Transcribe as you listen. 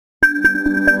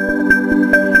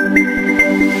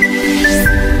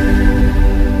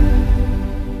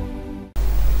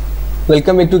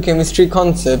Welcome back to chemistry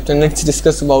concept, and let's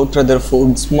discuss about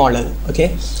Rutherford's model.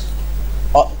 Okay,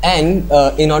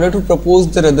 in order to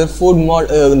propose the Rutherford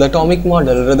model, the atomic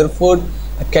model, Rutherford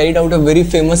carried out a very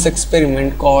famous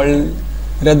experiment called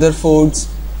Rutherford's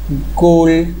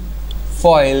gold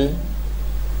foil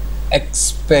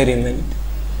experiment.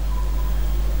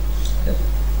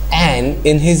 And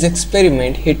in his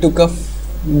experiment, he took a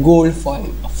gold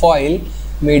foil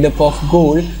made up of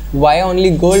gold. Why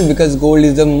only gold? Because gold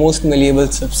is the most malleable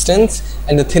substance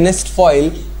and the thinnest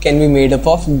foil can be made up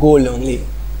of gold only.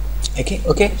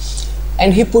 Okay,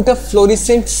 and he put a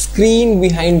fluorescent screen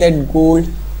behind that gold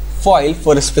foil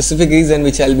for a specific reason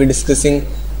which I'll be discussing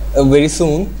very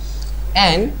soon.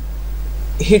 And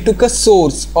he took a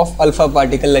source of alpha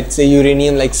particle, let's say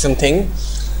uranium like something,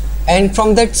 and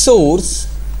from that source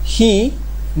he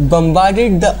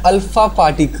bombarded the alpha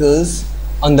particles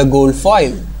on the gold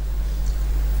foil.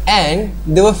 And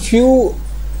there were few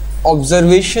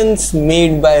observations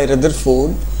made by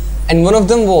Rutherford, and one of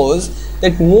them was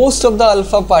that most of the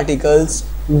alpha particles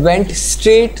went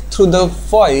straight through the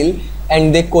foil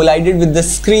and they collided with the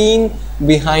screen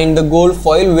behind the gold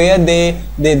foil, where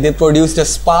they produced a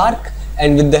spark,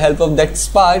 and with the help of that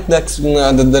spark,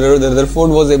 the Rutherford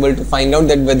was able to find out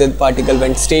that whether the particle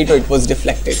went straight or it was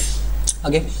deflected.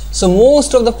 Okay, so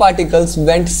most of the particles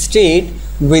went straight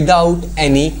without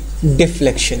any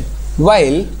deflection,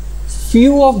 while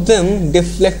few of them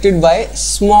deflected by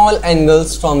small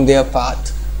angles from their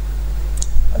path.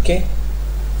 Okay,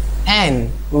 and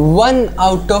 1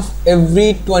 out of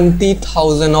every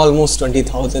 20,000, almost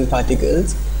 20,000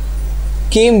 particles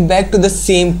came back to the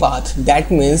same path. That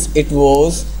means it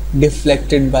was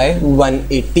deflected by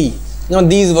 180. Now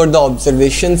these were the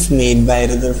observations made by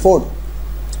Rutherford.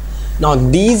 Now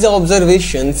these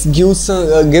observations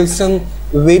give some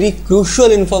very crucial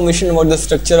information about the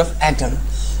structure of atom.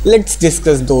 Let's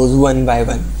discuss those one by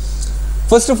one.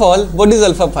 First of all, what is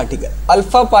alpha particle?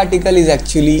 Alpha particle is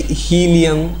actually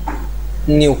helium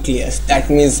nucleus. That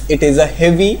means it is a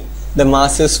heavy, the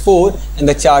mass is 4 and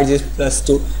the charge is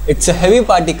 +2. It's a heavy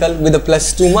particle with a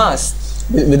 +2 mass,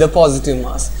 with a positive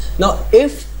mass. Now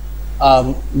if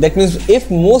that means if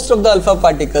most of the alpha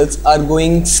particles are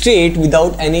going straight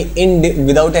without any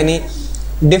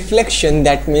deflection,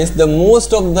 that means the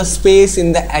most of the space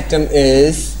in the atom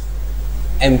is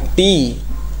empty.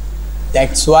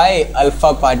 That's why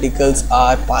alpha particles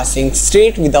are passing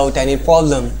straight without any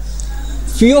problem.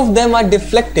 Few of them are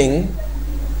deflecting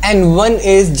and one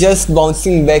is just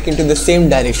bouncing back into the same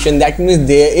direction. That means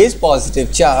there is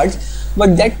positive charge,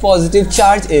 but that positive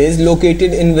charge is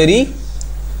located in very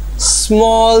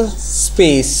small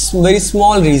space, very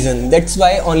small region. That's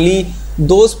why only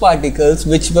those particles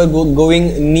which were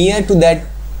going near to that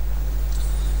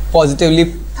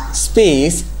positively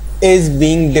space is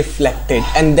being deflected,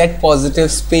 and that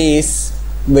positive space,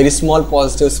 very small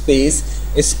positive space,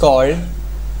 is called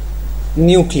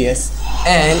nucleus.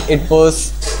 And it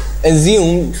was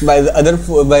assumed by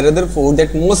Rutherford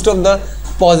that most of the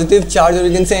positive charge, or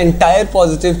you can say entire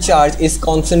positive charge, is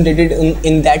concentrated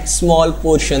in that small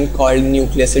portion called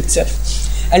nucleus itself.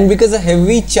 And because a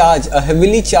heavily charged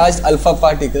alpha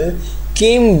particle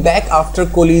came back after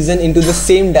collision into the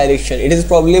same direction, it is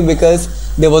probably because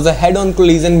there was a head-on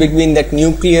collision between that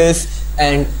nucleus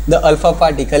and the alpha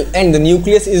particle, and the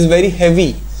nucleus is very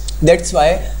heavy. That's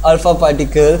why alpha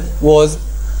particle was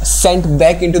sent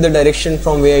back into the direction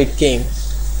from where it came.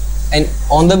 And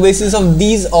on the basis of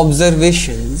these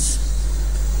observations,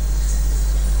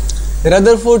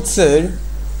 Rutherford said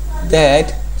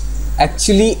that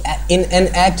actually in an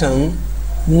atom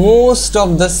most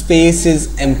of the space is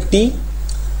empty,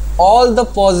 all the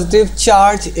positive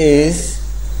charge is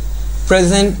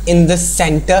present in the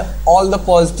center, all the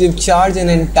positive charge and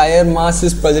entire mass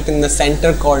is present in the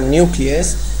center called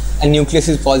nucleus, and nucleus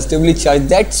is positively charged.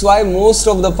 That's why most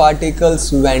of the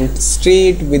particles went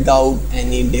straight without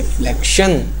any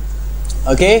deflection.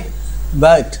 Okay,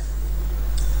 but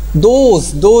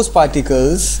those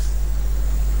particles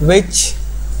which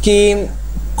came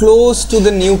close to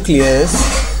the nucleus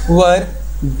were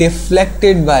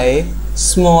deflected by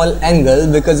small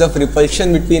angle because of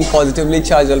repulsion between positively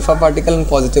charged alpha particle and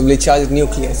positively charged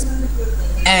nucleus.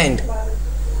 And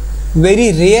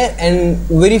very rare and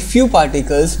very few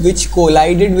particles which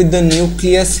collided with the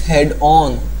nucleus head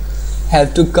on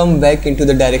have to come back into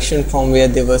the direction from where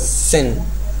they were sent.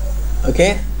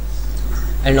 Okay,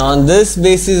 and on this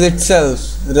basis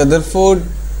itself, Rutherford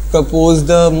proposed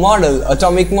the model,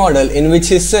 atomic model, in which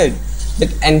he said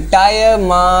that entire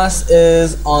mass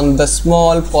is on the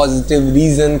small positive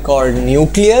region called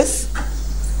nucleus,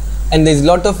 and there is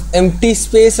lot of empty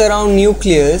space around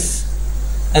nucleus,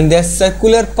 and they are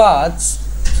circular paths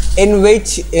in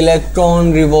which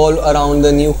electrons revolve around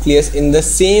the nucleus in the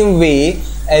same way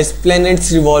as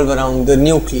planets revolve around the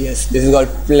nucleus. This is called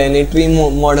planetary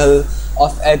model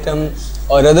of atom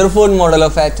or Rutherford model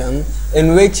of atom,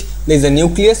 in which there is a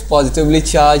nucleus, positively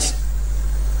charged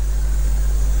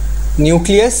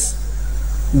nucleus.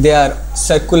 There are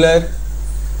circular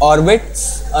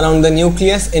orbits around the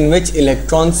nucleus in which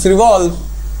electrons revolve,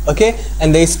 okay,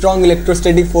 and there is strong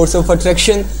electrostatic force of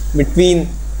attraction between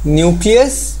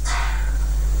nucleus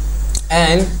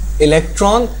and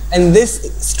electron, and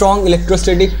this strong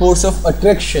electrostatic force of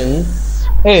attraction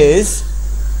is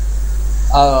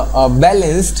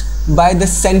balanced by the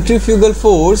centrifugal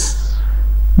force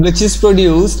which is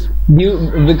produced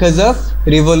because of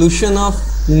revolution of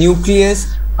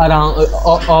nucleus around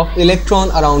of electron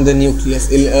around the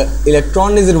nucleus.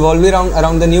 Electron is revolving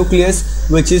around the nucleus,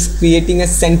 which is creating a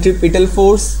centripetal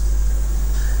force,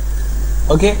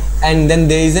 okay, and then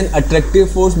there is an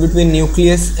attractive force between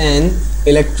nucleus and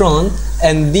electron,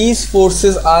 and these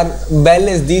forces are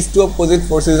balanced, these two opposite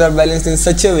forces are balanced in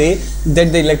such a way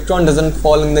that the electron doesn't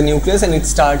fall in the nucleus and it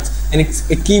starts and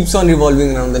it keeps on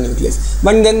revolving around the nucleus.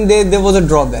 But then there was a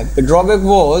drawback. The drawback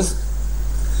was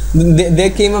there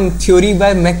came a theory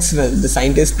by Maxwell, the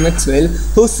scientist Maxwell,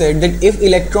 who said that if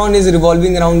electron is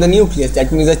revolving around the nucleus,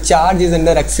 that means a charge is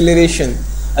under acceleration.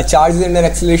 A charge is under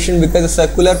acceleration because a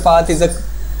circular path is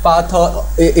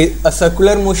a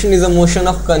circular motion is a motion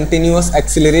of continuous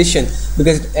acceleration,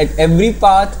 because at every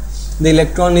path the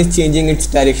electron is changing its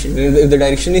direction. If the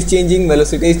direction is changing,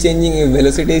 velocity is changing. If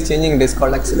velocity is changing, it is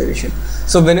called acceleration.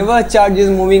 So whenever a charge is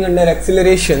moving under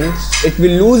acceleration, it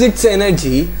will lose its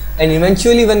energy, and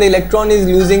eventually when the electron is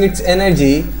losing its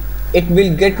energy, it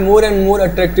will get more and more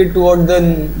attracted toward the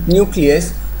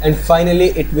nucleus, and finally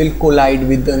it will collide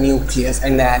with the nucleus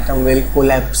and the atom will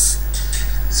collapse.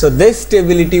 So this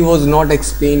stability was not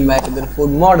explained by the Rutherford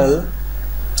model,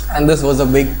 and this was a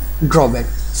big drawback.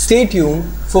 Stay tuned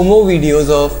for more videos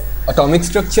of atomic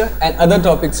structure and other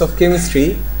topics of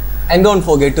chemistry, and don't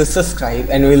forget to subscribe,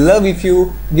 and we love if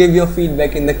you give your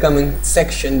feedback in the comment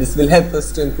section. This will help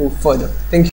us to improve further. Thank you.